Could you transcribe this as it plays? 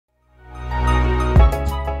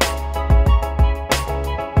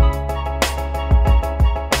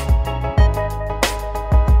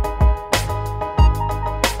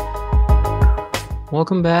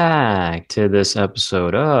Welcome back to this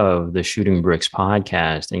episode of the Shooting Bricks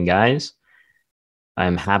podcast. And guys,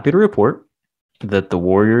 I'm happy to report that the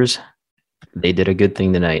Warriors, they did a good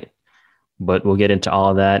thing tonight. But we'll get into all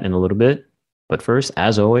of that in a little bit. But first,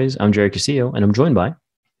 as always, I'm Jerry Castillo, and I'm joined by.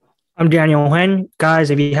 I'm Daniel Wen. Guys,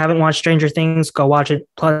 if you haven't watched Stranger Things, go watch it.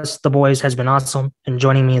 Plus, The Boys has been awesome and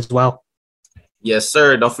joining me as well. Yes,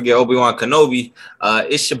 sir. Don't forget Obi-Wan Kenobi.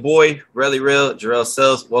 It's your boy, Really Real, Jarrell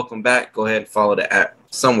Sells. Welcome back. Go ahead and follow the app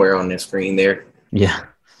somewhere on the screen there. Yeah,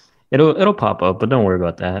 it'll pop up, but don't worry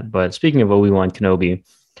about that. But speaking of Obi-Wan Kenobi,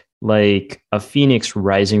 like a phoenix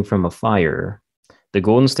rising from a fire, the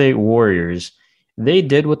Golden State Warriors, they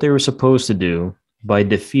did what they were supposed to do by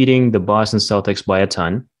defeating the Boston Celtics by a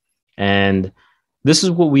ton. And this is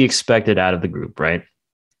what we expected out of the group, right?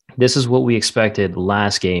 This is what we expected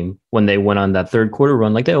last game when they went on that third quarter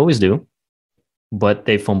run like they always do, but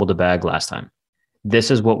they fumbled the bag last time.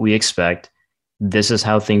 This is what we expect. This is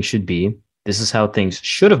how things should be. This is how things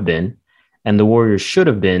should have been. And the Warriors should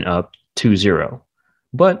have been up 2-0.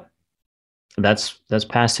 But that's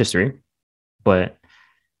past history. But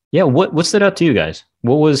yeah, what stood out to you guys?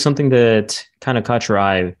 What was something that kind of caught your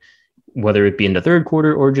eye, whether it be in the third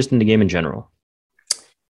quarter or just in the game in general?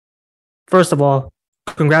 First of all,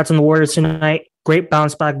 congrats on the Warriors tonight. Great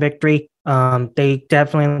bounce back victory. They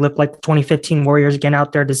definitely look like the 2015 Warriors again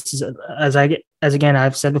out there. This is, as again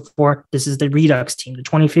I've said before, this is the Redux team, the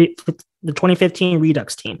 2015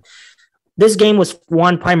 Redux team. This game was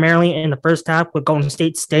won primarily in the first half with Golden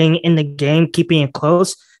State staying in the game, keeping it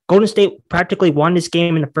close. Golden State practically won this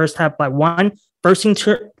game in the first half by forcing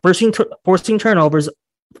turnovers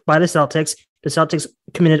by the Celtics. The Celtics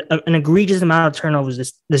committed an egregious amount of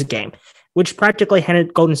turnovers this game, which practically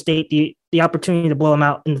handed Golden State the opportunity to blow them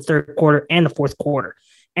out in the third quarter and the fourth quarter.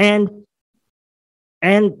 And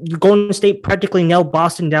Golden State practically nailed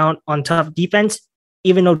Boston down on tough defense,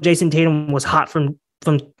 even though Jason Tatum was hot from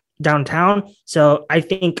downtown. So I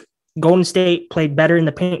think Golden State played better in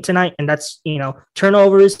the paint tonight, and that's,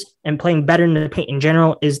 turnovers and playing better in the paint in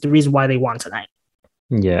general is the reason why they won tonight.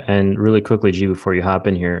 Yeah, and really quickly, G, before you hop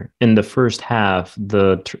in here, in the first half,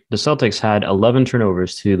 the Celtics had 11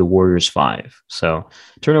 turnovers to the Warriors 5. So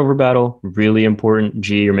turnover battle, really important.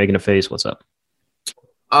 G, you're making a face. What's up?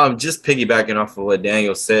 Just piggybacking off of what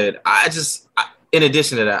Daniel said, in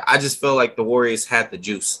addition to that, I just feel like the Warriors had the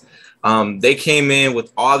juice. They came in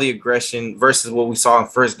with all the aggression versus what we saw in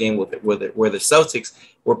first game where the Celtics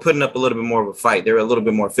were putting up a little bit more of a fight. They were a little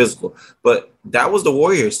bit more physical. But that was the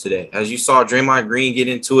Warriors today. As you saw Draymond Green get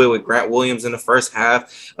into it with Grant Williams in the first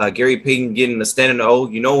half, Gary Payton getting the standing O.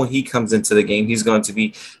 When he comes into the game, he's going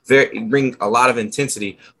to bring a lot of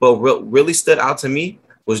intensity. But what really stood out to me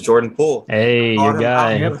was Jordan Poole. Hey, your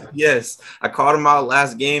guy. Yes, I called him out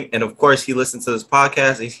last game. And, of course, he listened to this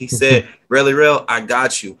podcast. And he said, Really Real, I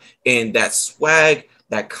got you. And that swag,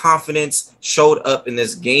 that confidence showed up in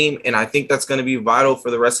this game, and I think that's going to be vital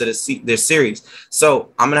for the rest of this series. So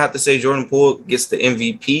I'm going to have to say Jordan Poole gets the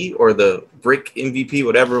MVP or the brick MVP,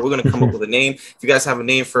 whatever. We're going to come up with a name. If you guys have a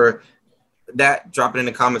name for that, drop it in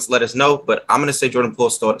the comments. Let us know. But I'm going to say Jordan Poole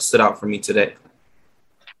stood out for me today.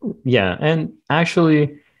 Yeah, and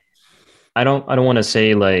actually, I don't want to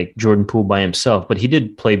say like Jordan Poole by himself, but he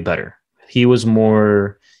did play better. He was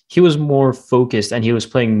more focused and he was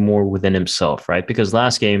playing more within himself, right? Because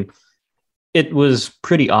last game, it was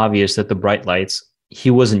pretty obvious that the bright lights, he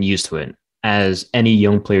wasn't used to it, as any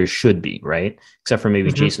young player should be, right? Except for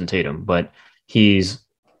maybe Jason Tatum, but he's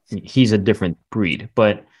a different breed.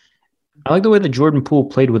 But I like the way that Jordan Poole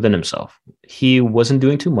played within himself. He wasn't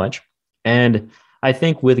doing too much. And I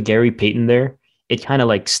think with Gary Payton there, it kind of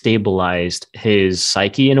like stabilized his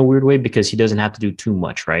psyche in a weird way because he doesn't have to do too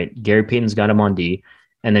much, right? Gary Payton's got him on D.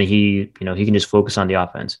 And then he can just focus on the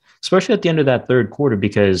offense, especially at the end of that third quarter,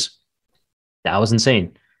 because that was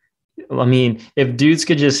insane. I mean, if dudes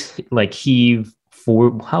could just like heave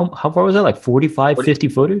how far was that? Like 45, 50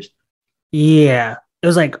 footers? Yeah. It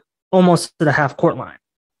was like almost to the half court line.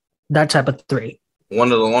 That type of three.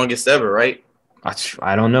 One of the longest ever, right?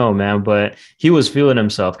 I don't know, man, but he was feeling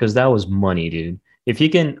himself because that was money, dude. If he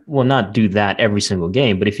can, well, not do that every single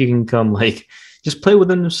game, but if he can come like just play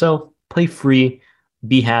within himself, play free,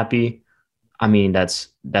 be happy. I mean, that's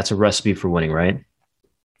a recipe for winning, right?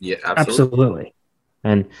 Yeah, absolutely.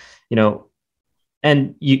 And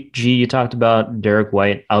you talked about Derek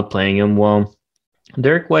White outplaying him. Well,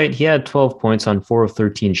 Derek White, he had 12 points on 4 of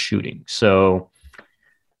 13 shooting. So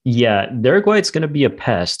yeah, Derek White's going to be a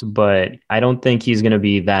pest, but I don't think he's going to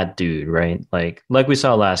be that dude, right? Like we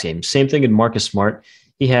saw last game. Same thing in Marcus Smart.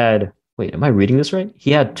 He had, wait, am I reading this right? He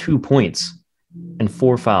had 2 points and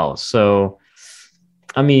 4 fouls. So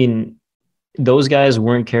I mean, those guys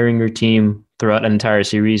weren't carrying your team throughout an entire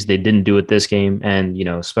series. They didn't do it this game.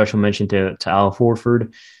 And, special mention to Al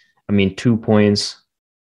Horford. I mean, 2 points.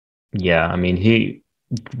 Yeah, I mean, he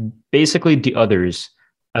basically the others,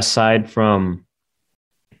 aside from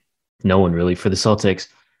no one really for the Celtics,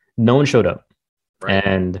 no one showed up. Right.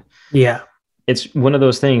 And yeah, it's one of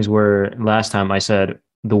those things where last time I said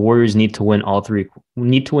the Warriors need to win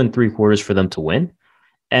 3 quarters for them to win.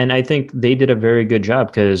 And I think they did a very good job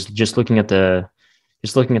because just looking at the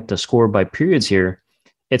score by periods here,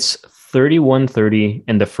 it's 31-30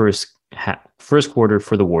 in the first quarter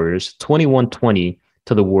for the Warriors, 21-20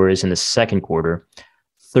 to the Warriors in the second quarter,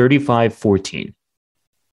 35-14.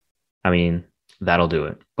 I mean, that'll do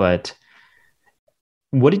it. But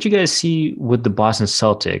what did you guys see with the Boston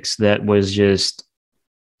Celtics that was just,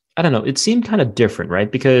 I don't know, it seemed kind of different,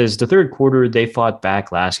 right? Because the third quarter, they fought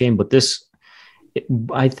back last game, but this,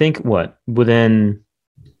 I think, within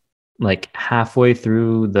like halfway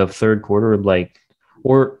through the third quarter,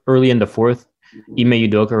 or early in the fourth, Ime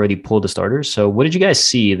Udoka already pulled the starters. So what did you guys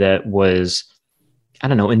see that was, I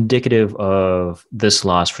don't know, indicative of this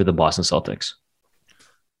loss for the Boston Celtics?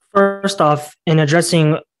 First off, in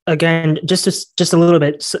addressing, again, just a little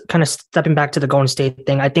bit, kind of stepping back to the Golden State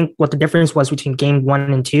thing, I think what the difference was between games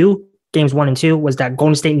 1 and 2 was that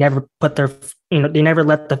Golden State never put they never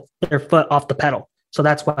let their foot off the pedal. So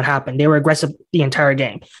that's what happened. They were aggressive the entire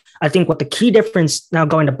game. I think what the key difference now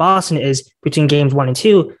going to Boston is between games 1 and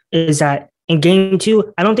 2 is that in game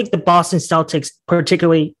 2, I don't think the Boston Celtics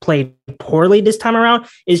particularly played poorly this time around.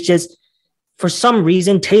 It's just, for some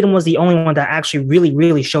reason, Tatum was the only one that actually really,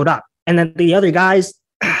 really showed up. And then the other guys,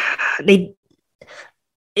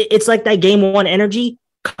 it's like that game 1 energy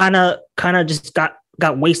kind of just got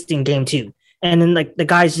wasted in game 2. And then like the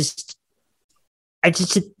guys I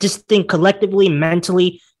just think collectively,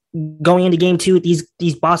 mentally, going into game 2,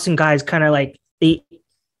 these Boston guys kind of like they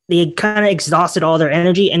kind of exhausted all their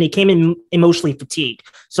energy and they came in emotionally fatigued.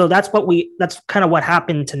 So that's kind of what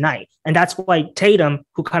happened tonight. And that's why Tatum,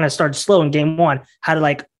 who kind of started slow in game 1, had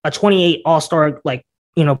like a 28 all-star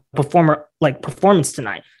performance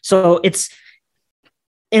tonight. So it's,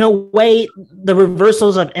 in a way, the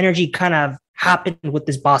reversals of energy kind of happened with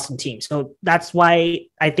this Boston team. So that's why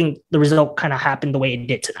I think the result kind of happened the way it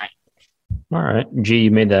did tonight. All right. G,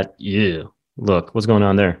 you made that. Yeah. Look, what's going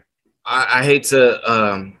on there? I hate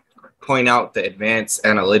to point out the advanced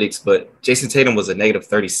analytics, but Jason Tatum was a negative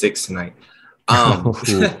 36 tonight.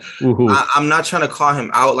 I'm not trying to call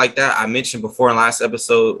him out like that. I mentioned before in last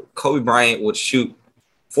episode, Kobe Bryant would shoot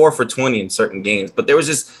 4 for 20 in certain games, but there was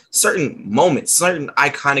just certain moments, certain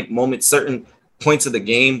iconic moments, certain points of the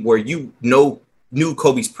game where knew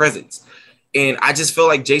Kobe's presence. And I just feel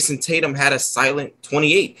like Jason Tatum had a silent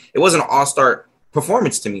 28. It wasn't an all-star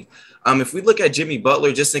performance to me. If we look at Jimmy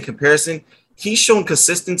Butler, just in comparison, he's shown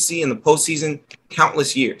consistency in the postseason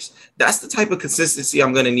countless years. That's the type of consistency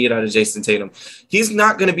I'm going to need out of Jason Tatum. He's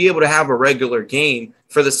not going to be able to have a regular game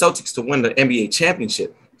for the Celtics to win the NBA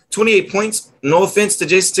championship. 28 points, no offense to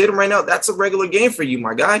Jason Tatum right now, that's a regular game for you,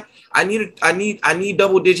 my guy. I need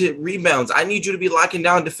double-digit rebounds. I need you to be locking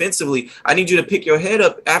down defensively. I need you to pick your head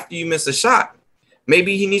up after you miss a shot.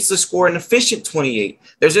 Maybe he needs to score an efficient 28.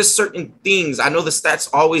 There's just certain things. I know the stats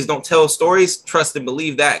always don't tell stories. Trust and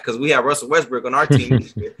believe that, because we have Russell Westbrook on our team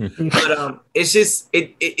this year. But it's just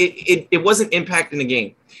it wasn't impacting the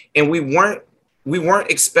game, and we weren't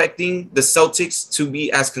expecting the Celtics to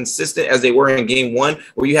be as consistent as they were in game 1,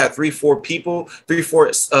 where you had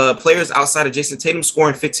 3-4 players outside of Jason Tatum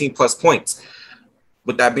scoring 15 plus points.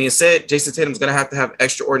 With that being said, Jason Tatum's going to have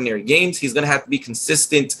extraordinary games. He's going to have to be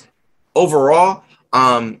consistent overall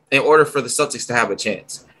in order for the Celtics to have a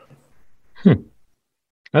chance.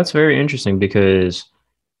 That's very interesting, because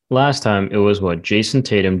last time it was Jason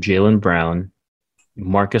Tatum, Jaylen Brown,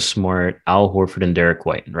 Marcus Smart, Al Horford, and Derek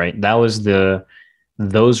White, right? Those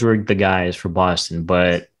were the guys for Boston.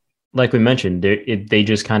 But like we mentioned, they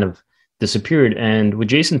just kind of disappeared. And with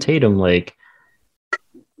Jason Tatum,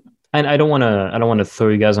 and I don't want to throw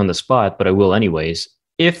you guys on the spot, but I will anyways.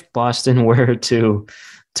 If Boston were to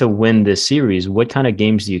win this series, what kind of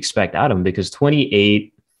games do you expect out of him? Because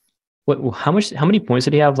 28, how many points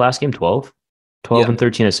did he have last game? 12 yeah. And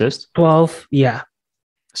 13 assists. 12, yeah.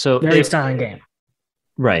 So very exciting game.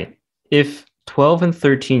 Right. If 12 and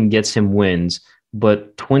 13 gets him wins,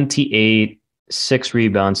 but 28, 6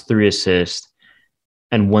 rebounds, 3 assists,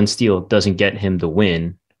 and 1 steal doesn't get him the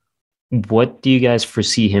win, what do you guys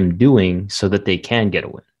foresee him doing so that they can get a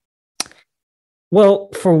win? Well,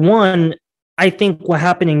 for one, I think what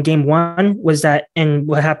happened in game 1 was that, and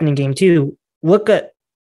what happened in game 2, look at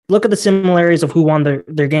the similarities of who won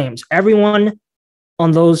their games. Everyone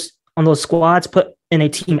on those on those squads put in a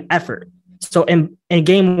team effort. So in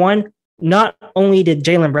game one, not only did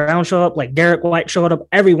Jaylen Brown show up, like Derek White showed up,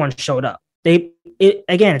 everyone showed up.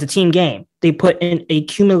 Again, it's a team game. They put in a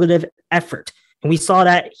cumulative effort. And we saw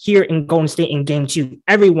that here in Golden State in game two.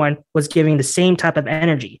 Everyone was giving the same type of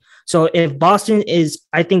energy. So if Boston is,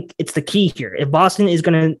 I think it's the key here. If Boston is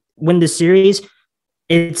going to win the series,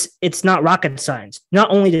 it's not rocket science. Not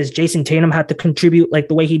only does Jason Tatum have to contribute like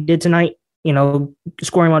the way he did tonight,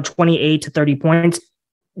 scoring around 28 to 30 points,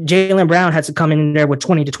 Jaylen Brown has to come in there with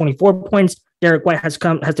 20 to 24 points. Derek White has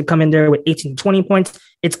to come in there with 18 to 20 points.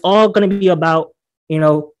 It's all going to be about,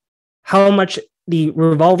 how much the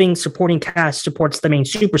revolving supporting cast supports the main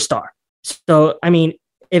superstar. So, I mean,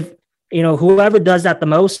 if, whoever does that the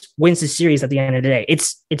most wins the series at the end of the day.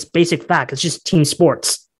 It's basic fact. It's just team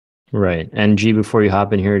sports. Right. And G, before you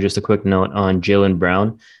hop in here, just a quick note on Jaylen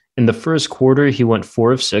Brown. In the first quarter, he went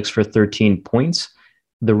 4 of 6 for 13 points.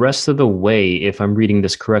 The rest of the way, if I'm reading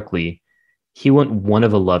this correctly, he went 1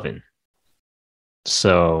 of 11.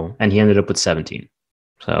 So, and he ended up with 17.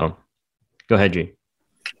 So go ahead, G.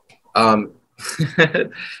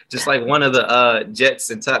 Just like one of the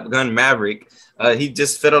Jets and Top Gun Maverick, he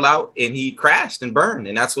just fiddled out and he crashed and burned.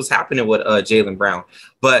 And that's what's happening with Jaylen Brown.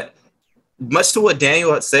 But much to what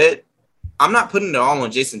Daniel had said, I'm not putting it all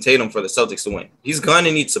on Jason Tatum for the Celtics to win. He's going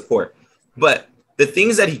to need support. But the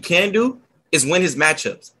things that he can do is win his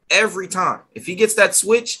matchups every time. If he gets that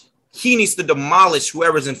switch, he needs to demolish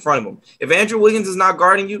whoever's in front of him. If Andrew Wiggins is not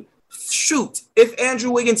guarding you, shoot. If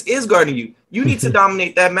Andrew Wiggins is guarding you, you need to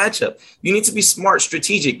dominate that matchup. You need to be smart,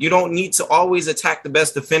 strategic. You don't need to always attack the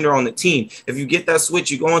best defender on the team. If you get that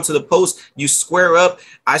switch, you go into the post, you square up.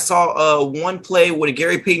 I saw one play where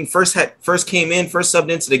Gary Payton first subbed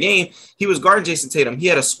into the game. He was guarding Jason Tatum. He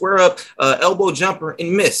had a square up elbow jumper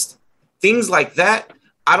and missed. Things like that.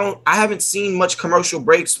 I haven't seen much commercial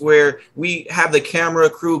breaks where we have the camera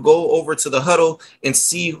crew go over to the huddle and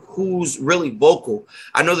see who's really vocal.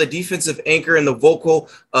 I know the defensive anchor and the vocal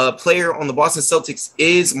player on the Boston Celtics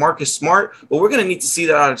is Marcus Smart, but we're going to need to see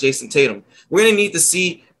that out of Jason Tatum. We're going to need to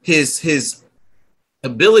see his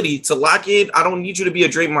ability to lock in. I don't need you to be a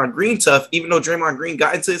Draymond Green tough, even though Draymond Green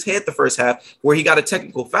got into his head the first half where he got a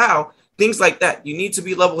technical foul. Things like that. You need to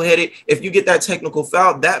be level-headed. If you get that technical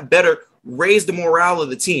foul, that better raise the morale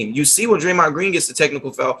of the team. You see when Draymond Green gets the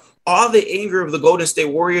technical foul, all the anger of the Golden State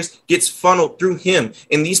Warriors gets funneled through him,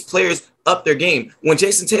 and these players up their game. When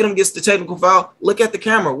Jason Tatum gets the technical foul, look at the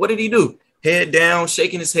camera. What did he do? Head down,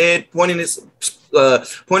 shaking his head, pointing his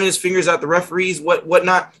fingers at the referees,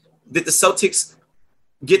 whatnot. Did the Celtics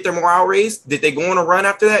get their morale raised? Did they go on a run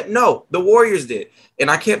after that? No, the Warriors did.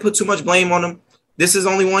 And I can't put too much blame on them. This is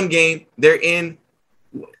only one game. They're in,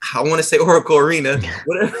 I want to say Oracle Arena.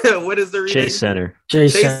 What is the arena? Chase Center.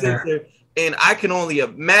 Chase Center. And I can only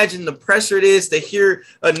imagine the pressure it is to hear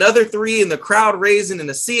another three and the crowd raising and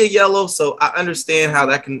a sea of yellow. So I understand how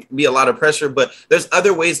that can be a lot of pressure, but there's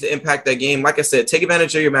other ways to impact that game. Like I said, take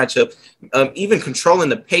advantage of your matchup, even controlling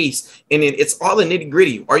the pace. And it's all the nitty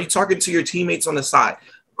gritty. Are you talking to your teammates on the side?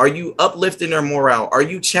 Are you uplifting their morale? Are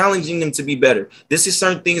you challenging them to be better? This is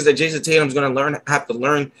certain things that Jason Tatum's going to have to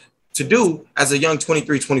learn to do as a young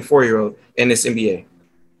 23, 24-year-old in this NBA.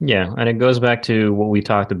 Yeah, and it goes back to what we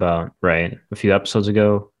talked about, right, a few episodes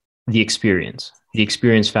ago, the experience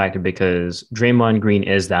factor, because Draymond Green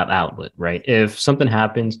is that outlet, right? If something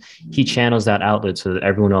happens, he channels that outlet so that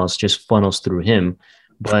everyone else just funnels through him.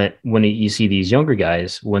 But when you see these younger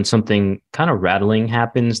guys, when something kind of rattling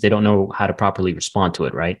happens, they don't know how to properly respond to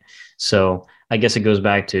it, right? So I guess it goes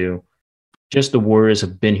back to just the Warriors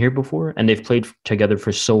have been here before, and they've played together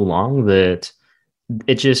for so long that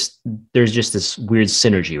there's just this weird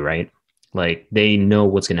synergy, right? Like they know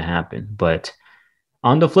what's going to happen. But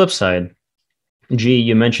on the flip side, G,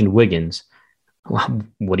 you mentioned Wiggins.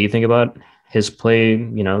 What do you think about his play,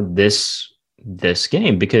 this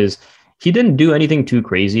game? Because he didn't do anything too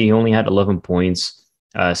crazy. He only had 11 points,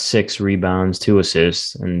 6 rebounds, 2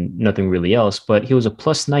 assists, and nothing really else. But he was a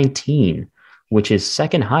plus 19, which is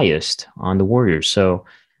second highest on the Warriors. So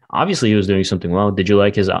obviously he was doing something well. Did you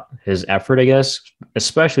like his effort, I guess,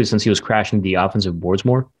 especially since he was crashing the offensive boards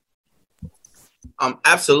more?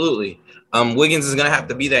 Absolutely. Wiggins is going to have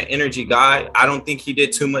to be that energy guy. I don't think he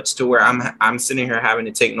did too much to where I'm sitting here having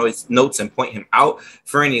to take notes and point him out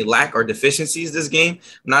for any lack or deficiencies this game.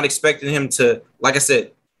 I'm not expecting him to, like I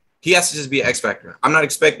said, he has to just be an X factor. I'm not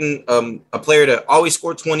expecting a player to always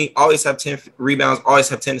score 20, always have 10 rebounds, always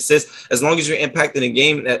have 10 assists. As long as you're impacting a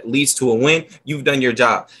game that leads to a win, you've done your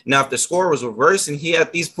job. Now, if the score was reversed and he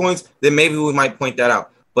had these points, then maybe we might point that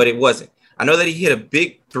out, but it wasn't. I know that he hit a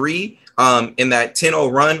big three in that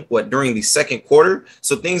 10-0 run, during the second quarter.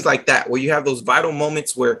 So things like that, where you have those vital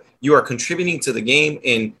moments where you are contributing to the game,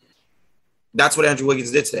 and that's what Andrew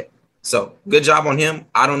Wiggins did today. So good job on him.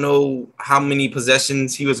 I don't know how many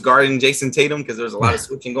possessions he was guarding Jason Tatum because there's a lot of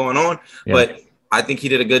switching going on, but I think he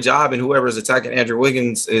did a good job, and whoever's attacking Andrew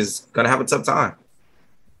Wiggins is going to have a tough time.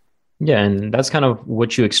 Yeah, and that's kind of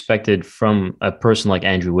what you expected from a person like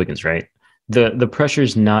Andrew Wiggins, right? The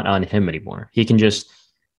pressure's not on him anymore. He can just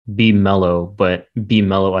be mellow, but be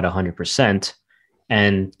mellow at 100%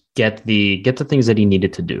 and get the things that he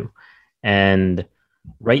needed to do. And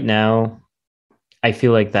right now, I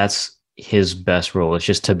feel like that's his best role. It's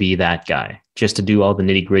just to be that guy, just to do all the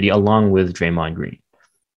nitty gritty along with Draymond Green,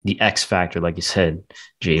 the X factor, like you said,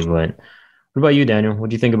 Jay. But what about you, Daniel? What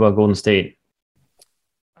do you think about Golden State?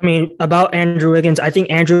 I mean, about Andrew Wiggins, I think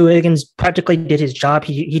Andrew Wiggins practically did his job.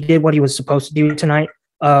 He did what he was supposed to do tonight.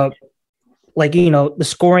 The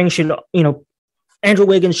scoring should, Andrew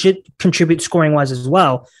Wiggins should contribute scoring wise as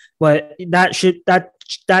well, but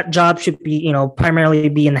that job should be, primarily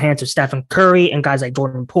be in the hands of Stephen Curry and guys like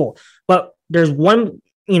Jordan Poole. But there's one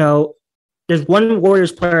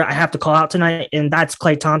Warriors player I have to call out tonight, and that's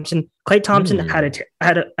Klay Thompson. Klay Thompson had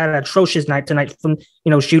an atrocious night tonight from,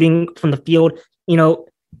 shooting from the field.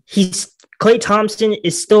 Klay Thompson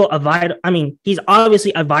is still he's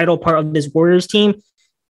obviously a vital part of this Warriors team.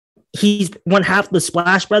 He's one half of the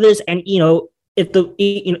Splash Brothers, and if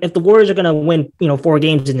the Warriors are going to win 4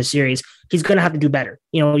 games in the series, he's going to have to do better.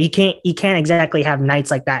 You can't exactly have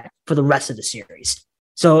nights like that for the rest of the series.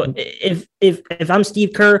 So if I'm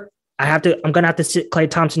Steve Kerr, I'm going to have to sit Klay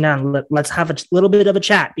Thompson down. Let's have a little bit of a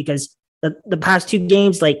chat, because the past 2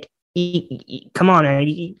 games, come on,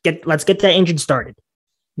 man, let's get that engine started.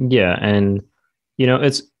 Yeah, and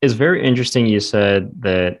it's very interesting. You said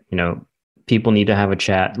that people need to have a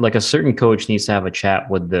chat. Like a certain coach needs to have a chat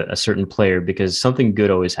with a certain player, because something good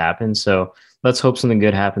always happens. So let's hope something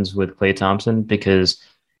good happens with Klay Thompson, because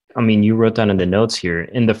you wrote down in the notes here,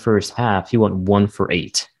 in the first half he went 1 for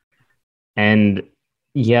 8, and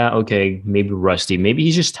yeah, okay, maybe rusty, maybe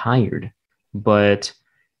he's just tired, but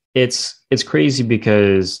it's crazy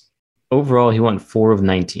because overall he went 4 of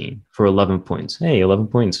 19 for 11 points. Hey, 11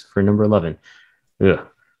 points for number 11. Ugh.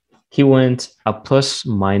 He went a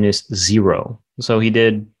 +-0. So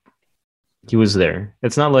he was there.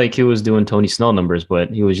 It's not like he was doing Tony Snell numbers, but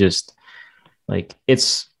he was just like,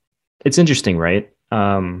 it's interesting, right?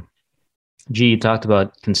 You talked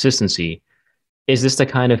about consistency. Is this the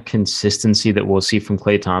kind of consistency that we'll see from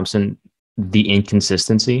Klay Thompson? The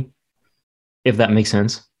inconsistency, if that makes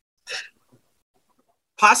sense?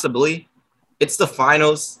 Possibly. It's the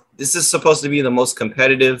finals. This is supposed to be the most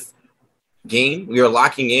competitive game. We are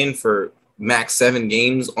locking in for max 7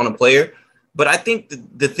 games on a player. But I think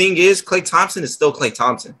the thing is, Klay Thompson is still Klay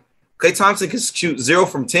Thompson. Klay Thompson can shoot 0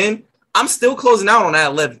 from 10. I'm still closing out on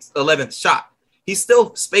that 11th shot. He's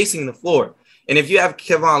still spacing the floor. And if you have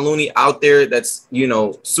Kevon Looney out there that's,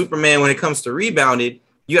 Superman when it comes to rebounded,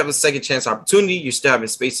 you have a second chance opportunity. You're still having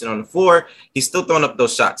spacing on the floor. He's still throwing up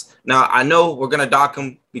those shots. Now, I know we're going to dock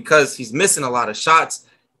him because he's missing a lot of shots.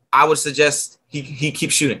 I would suggest he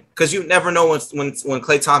keeps shooting, because you never know when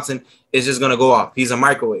Klay Thompson is just going to go off. He's a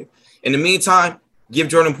microwave. In the meantime, give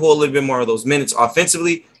Jordan Poole a little bit more of those minutes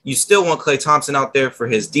offensively. You still want Klay Thompson out there for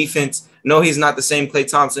his defense. No, he's not the same Klay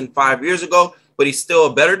Thompson 5 years ago, but he's still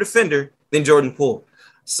a better defender than Jordan Poole.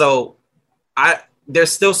 So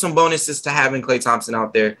there's still some bonuses to having Klay Thompson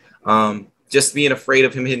out there. Just being afraid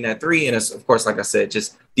of him hitting that 3. And of course, like I said,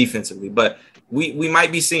 just defensively. But we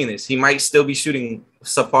might be seeing this. He might still be shooting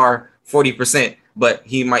subpar 40%, but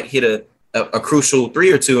he might hit a crucial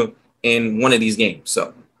 3 or 2 in one of these games.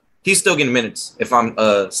 So he's still getting minutes if I'm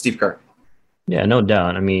Steve Kerr. Yeah, no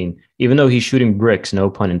doubt. Even though he's shooting bricks, no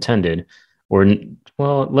pun intended,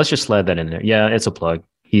 let's just slide that in there. Yeah, it's a plug.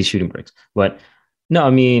 He's shooting bricks. But no,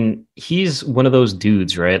 he's one of those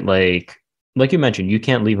dudes, right? Like you mentioned, you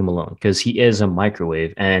can't leave him alone because he is a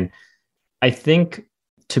microwave. And I think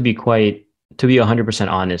to be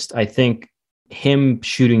 100% honest, I think him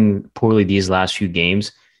shooting poorly these last few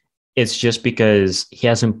games, it's just because he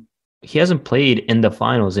hasn't played in the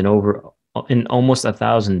finals in almost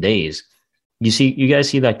 1,000 days. You guys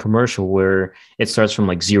see that commercial where it starts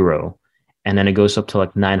from 0 and then it goes up to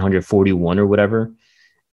 941 or whatever.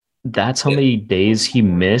 That's how many days he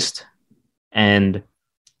missed. And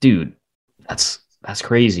dude, that's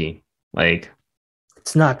crazy.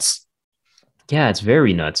 It's nuts. Yeah, it's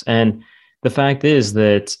very nuts. And the fact is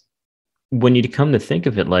that when you come to think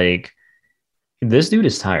of it, this dude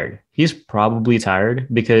is tired. He's probably tired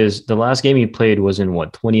because the last game he played was in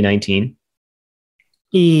 2019?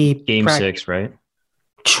 Game 6, right?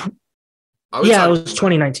 Are we Yeah, it talking was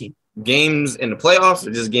 2019. games in the playoffs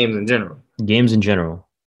or just games in general? Games in general.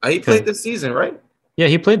 He played this season, right? Yeah,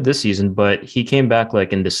 he played this season, but he came back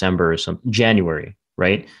like in December or January,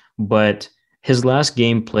 right? But his last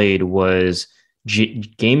game played was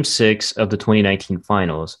game 6 of the 2019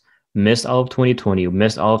 finals. Missed all of 2020,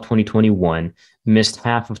 missed all of 2021, missed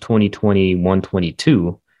half of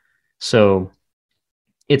 2021-22. So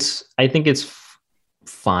I think it's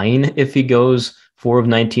fine if he goes 4 of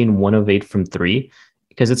 19, 1 of 8 from 3,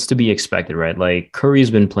 because it's to be expected, right? Like Curry's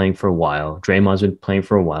been playing for a while, Draymond's been playing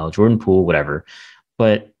for a while, Jordan Poole, whatever.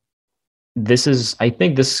 But I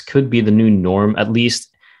think this could be the new norm, at least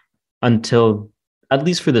for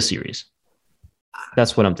the series.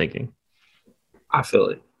 That's what I'm thinking. I feel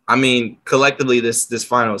it. I mean, collectively, this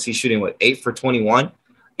finals, he's shooting 8 for 21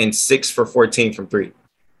 and 6 for 14 from 3.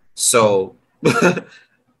 So,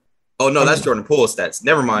 oh no, that's Jordan Poole's stats.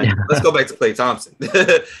 Never mind. Yeah. Let's go back to Klay Thompson.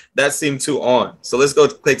 That seemed too on. So let's go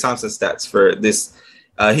to Klay Thompson's stats for this.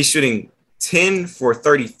 He's shooting 10 for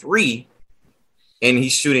 33, and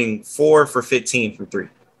he's shooting 4 for 15 from 3.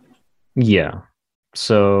 Yeah.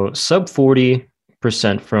 So sub 40%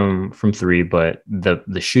 from 3, but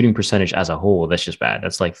the shooting percentage as a whole, that's just bad.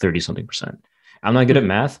 That's like 30 something percent. I'm not good at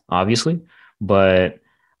math, obviously, but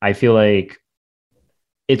I feel like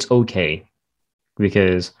it's okay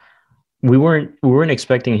because we weren't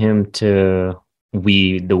expecting him to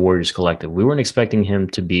be the Warriors collective. We weren't expecting him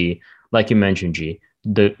to be, like you mentioned, G,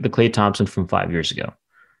 the Klay Thompson from 5 years ago.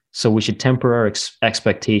 So we should temper our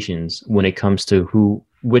expectations when it comes to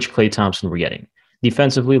which Klay Thompson we're getting.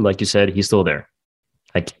 Defensively, like you said, he's still there.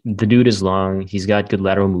 Like the dude is long, he's got good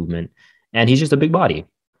lateral movement, and he's just a big body.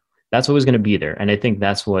 That's always going to be there. And I think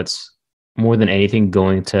that's what's more than anything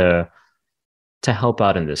going to help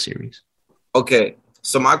out in this series. Okay.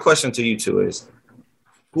 So my question to you two is,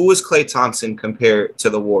 who is Klay Thompson compared to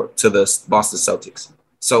the Boston Celtics?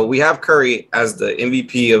 So we have Curry as the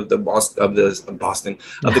MVP of the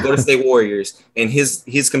Golden State Warriors, and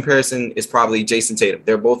his comparison is probably Jason Tatum.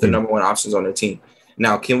 They're both the number one options on their team.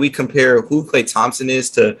 Now, can we compare who Klay Thompson is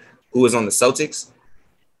to who is on the Celtics?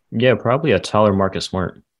 Yeah, probably a taller Marcus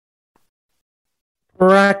Smart.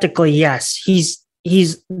 Practically, yes. He's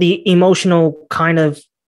the emotional kind of,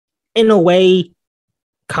 in a way,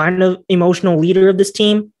 kind of emotional leader of this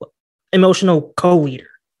team, emotional co-leader.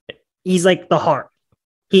 He's like the heart.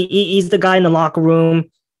 He's the guy in the locker room,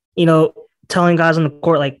 telling guys on the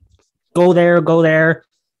court, like, go there, go there.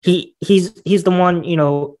 He's the one,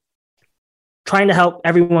 trying to help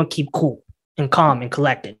everyone keep cool and calm and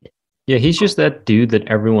collected. Yeah, he's just that dude that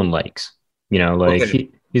everyone likes. Okay.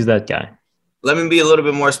 He's that guy. Let me be a little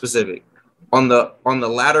bit more specific. On the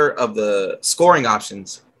ladder of the scoring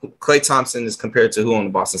options, Klay Thompson is compared to who on the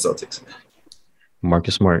Boston Celtics?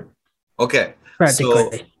 Marcus Smart. Okay.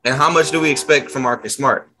 So, and how much do we expect from Marcus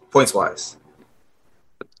Smart, points-wise?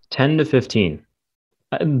 10 to 15,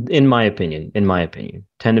 in my opinion.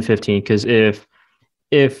 10 to 15, because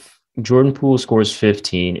if Jordan Poole scores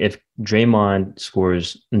 15, if Draymond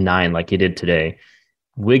scores 9 like he did today,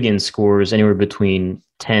 Wiggins scores anywhere between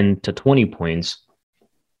 10 to 20 points,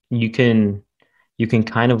 you can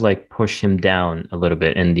kind of like push him down a little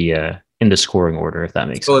bit in the scoring order, if that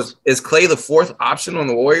makes sense. So is Klay the fourth option on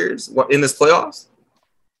the Warriors in this playoffs?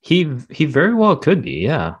 He very well could be,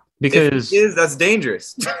 yeah. Because if he is, that's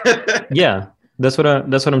dangerous. Yeah, that's what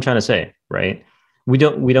I'm trying to say, right?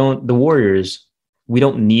 The Warriors, we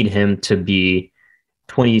don't need him to be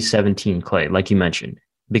 2017 Klay, like you mentioned,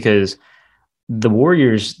 because the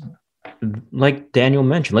Warriors, like Daniel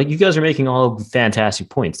mentioned, like you guys are making all fantastic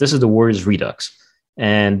points. This is the Warriors Redux.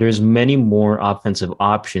 And there's many more offensive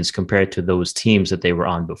options compared to those teams that they were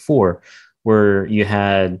on before, where you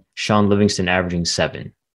had Sean Livingston averaging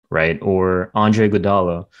 7, right? Or Andre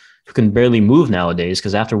Iguodala, who can barely move nowadays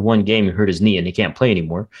because after one game, he hurt his knee and he can't play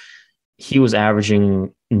anymore. He was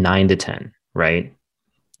averaging 9 to 10, right?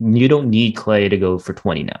 You don't need Klay to go for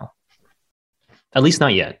 20 now. At least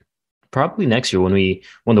not yet. Probably next year when the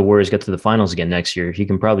Warriors get to the finals again next year, he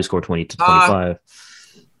can probably score 20 to 25.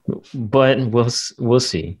 But we'll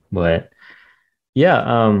see. But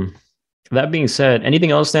yeah, that being said,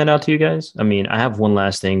 anything else stand out to you guys? I mean, I have one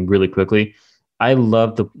last thing really quickly. I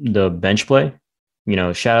love the bench play.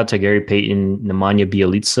 Shout out to Gary Payton, Nemanja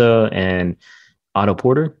Bjelica, and Otto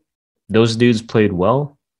Porter. Those dudes played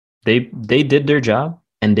well. They did their job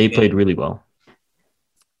and they played really well.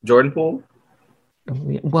 Jordan Poole?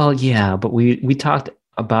 Well, yeah, but we talked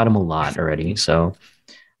about him a lot already. So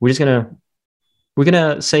we're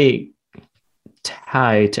gonna say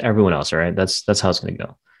hi to everyone else. All right, that's how it's gonna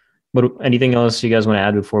go. But anything else you guys want to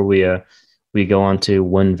add before we go on to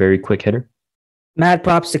one very quick hitter? Mad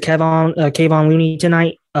props to Kayvon Looney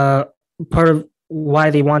tonight. Part of why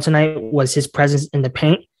they won tonight was his presence in the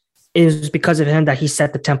paint. It was because of him that he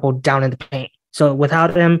set the tempo down in the paint. So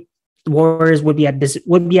without him, the Warriors would be at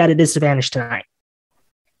a disadvantage tonight.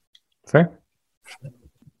 Fair.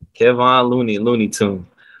 Kevon Looney, Looney Tune.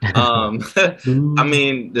 I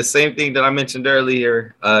mean, the same thing that I mentioned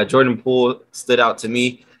earlier. Jordan Poole stood out to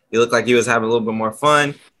me. He looked like he was having a little bit more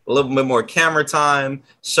fun, a little bit more camera time,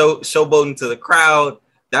 showboating to the crowd.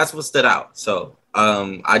 That's what stood out. So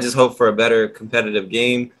I just hope for a better competitive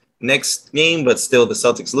game next game, but still the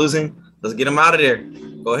Celtics losing. Let's get them out of there.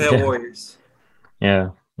 Go ahead, Warriors. Yeah,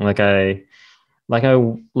 like I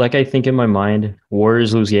think in my mind,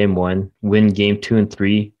 Warriors lose game 1, win game 2 and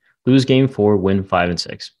 3, lose game 4, win 5 and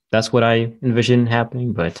 6. That's what I envision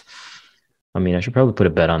happening. But I mean, I should probably put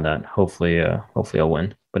a bet on that. Hopefully I'll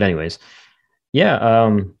win. But anyways,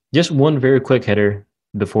 yeah. Just one very quick header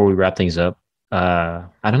before we wrap things up. I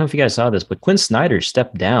don't know if you guys saw this, but Quinn Snyder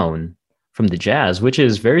stepped down from the Jazz, which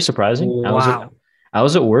is very surprising. Wow. I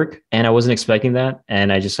was at work and I wasn't expecting that,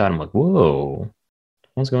 and I just thought, I'm like, whoa,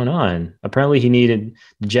 what's going on? Apparently, the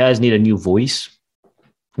Jazz need a new voice,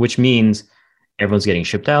 which means everyone's getting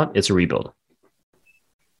shipped out. It's a rebuild.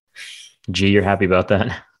 G, you're happy about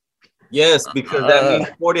that? Yes, because that means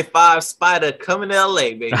 45 Spider coming to LA,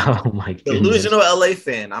 baby. Oh my god. Delusional LA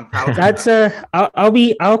fan. I'm proud of That's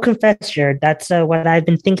I'll confess, Jared. That's what I've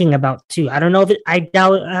been thinking about too. I don't know if it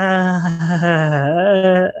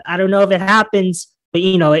happens, but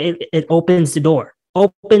it opens the door.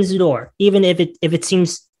 Opens the door, even if it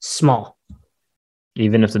seems small.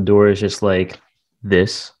 Even if the door is just like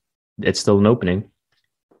this, it's still an opening.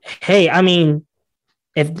 Hey, I mean,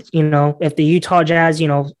 if the Utah Jazz,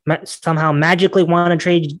 somehow magically want to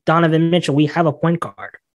trade Donovan Mitchell, we have a point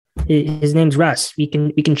guard. His name's Russ. We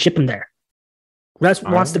can ship him there. Russ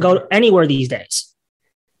wants to go anywhere these days.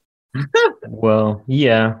 Well,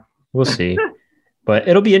 yeah, we'll see. But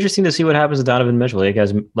it'll be interesting to see what happens to Donovan Mitchell.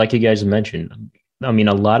 Like you guys mentioned. I mean,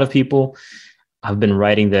 a lot of people have been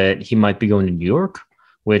writing that he might be going to New York,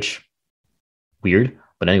 which weird.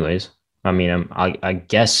 But anyways, I mean, I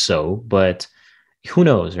guess so. But who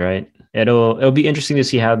knows, right? It'll be interesting to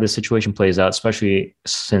see how this situation plays out, especially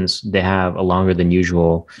since they have a longer than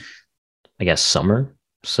usual, I guess, summer.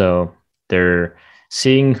 So they're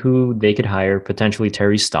seeing who they could hire, potentially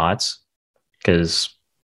Terry Stotts, because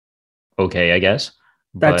okay, I guess.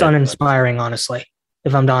 That's uninspiring, honestly.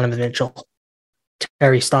 If I'm Donovan Mitchell,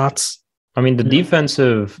 Terry Stotts. I mean, the defense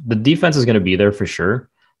is going to be there for sure,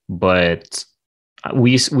 but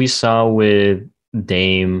we saw with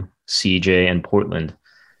Dame, CJ, and Portland,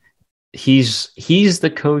 he's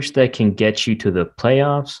the coach that can get you to the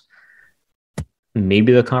playoffs,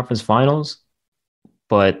 maybe the conference finals,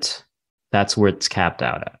 but that's where it's capped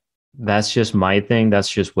out at. That's just my thing. That's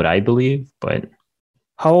just what I believe. But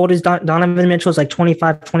how old is Donovan Mitchell? Is like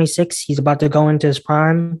 25, 26. He's about to go into his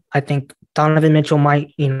prime. I think Donovan Mitchell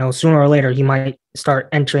might, sooner or later, he might start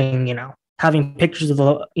entering, having pictures of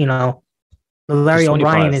the Larry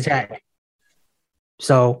O'Brien in his head.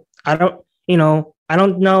 So I don't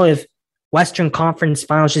know if Western Conference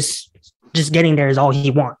Finals just getting there is all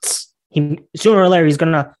he wants. Sooner or later he's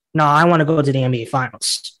gonna. No, I want to go to the NBA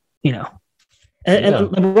Finals. And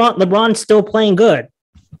LeBron's still playing good.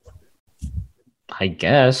 I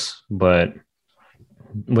guess, but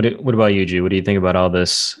what about you, G? What do you think about all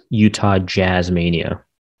this Utah Jazz mania?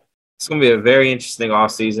 It's going to be a very interesting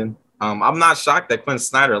offseason. I'm not shocked that Quinn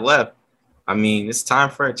Snyder left. I mean, it's time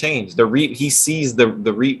for a change. He sees the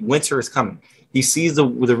winter is coming. He sees the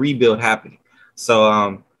rebuild happening.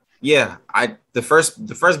 So, the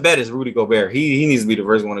first bet is Rudy Gobert. He needs to be the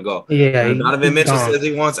first one to go. Yeah, Donovan Mitchell says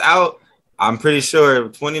he wants out. I'm pretty sure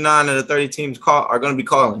 29 of the 30 teams are going to be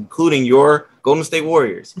calling, including your Golden State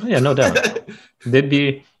Warriors. Oh, yeah, no doubt. It'd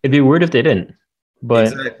be weird if they didn't. But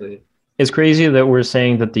exactly. It's crazy that we're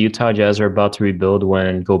saying that the Utah Jazz are about to rebuild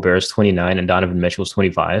when Gobert is 29 and Donovan Mitchell is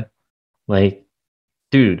 25. Like,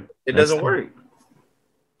 dude, it doesn't work.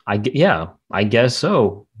 I guess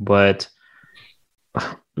so, but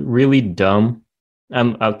really dumb.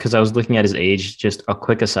 Because I was looking at his age. Just a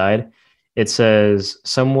quick aside. It says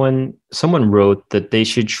someone wrote that they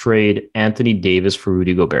should trade Anthony Davis for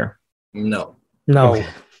Rudy Gobert. No. Okay.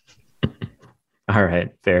 All right,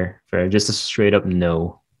 fair. Just a straight up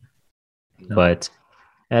no. But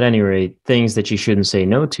at any rate, things that you shouldn't say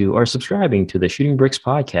no to are subscribing to the Shooting Bricks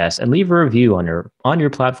podcast and leave a review on your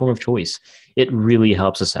platform of choice. It really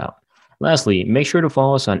helps us out. Lastly, make sure to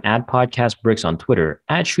follow us on @PodcastBricks on Twitter,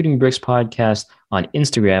 @Shooting Bricks Podcast on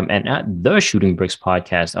Instagram, and @The Shooting Bricks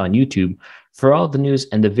Podcast on YouTube for all the news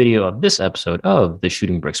and the video of this episode of the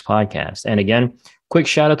Shooting Bricks podcast. And again, quick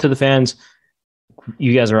shout out to the fans.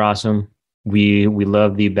 You guys are awesome. We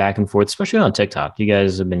love the back and forth, especially on TikTok. You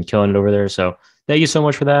guys have been killing it over there. So thank you so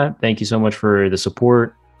much for that. Thank you so much for the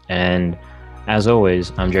support. And as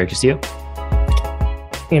always, I'm Jared Castillo.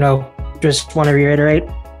 Just want to reiterate,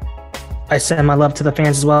 I send my love to the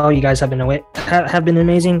fans as well. You guys have been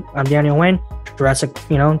amazing. I'm Daniel Wayne,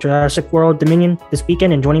 Jurassic World Dominion this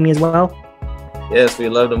weekend, and joining me as well. Yes, we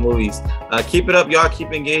love the movies. Keep it up, y'all.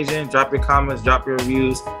 Keep engaging. Drop your comments, drop your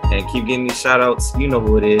reviews, and keep getting these shout outs. You know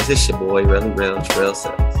who it is. It's your boy, Relly Trail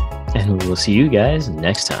Sales. And we will see you guys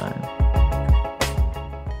next time.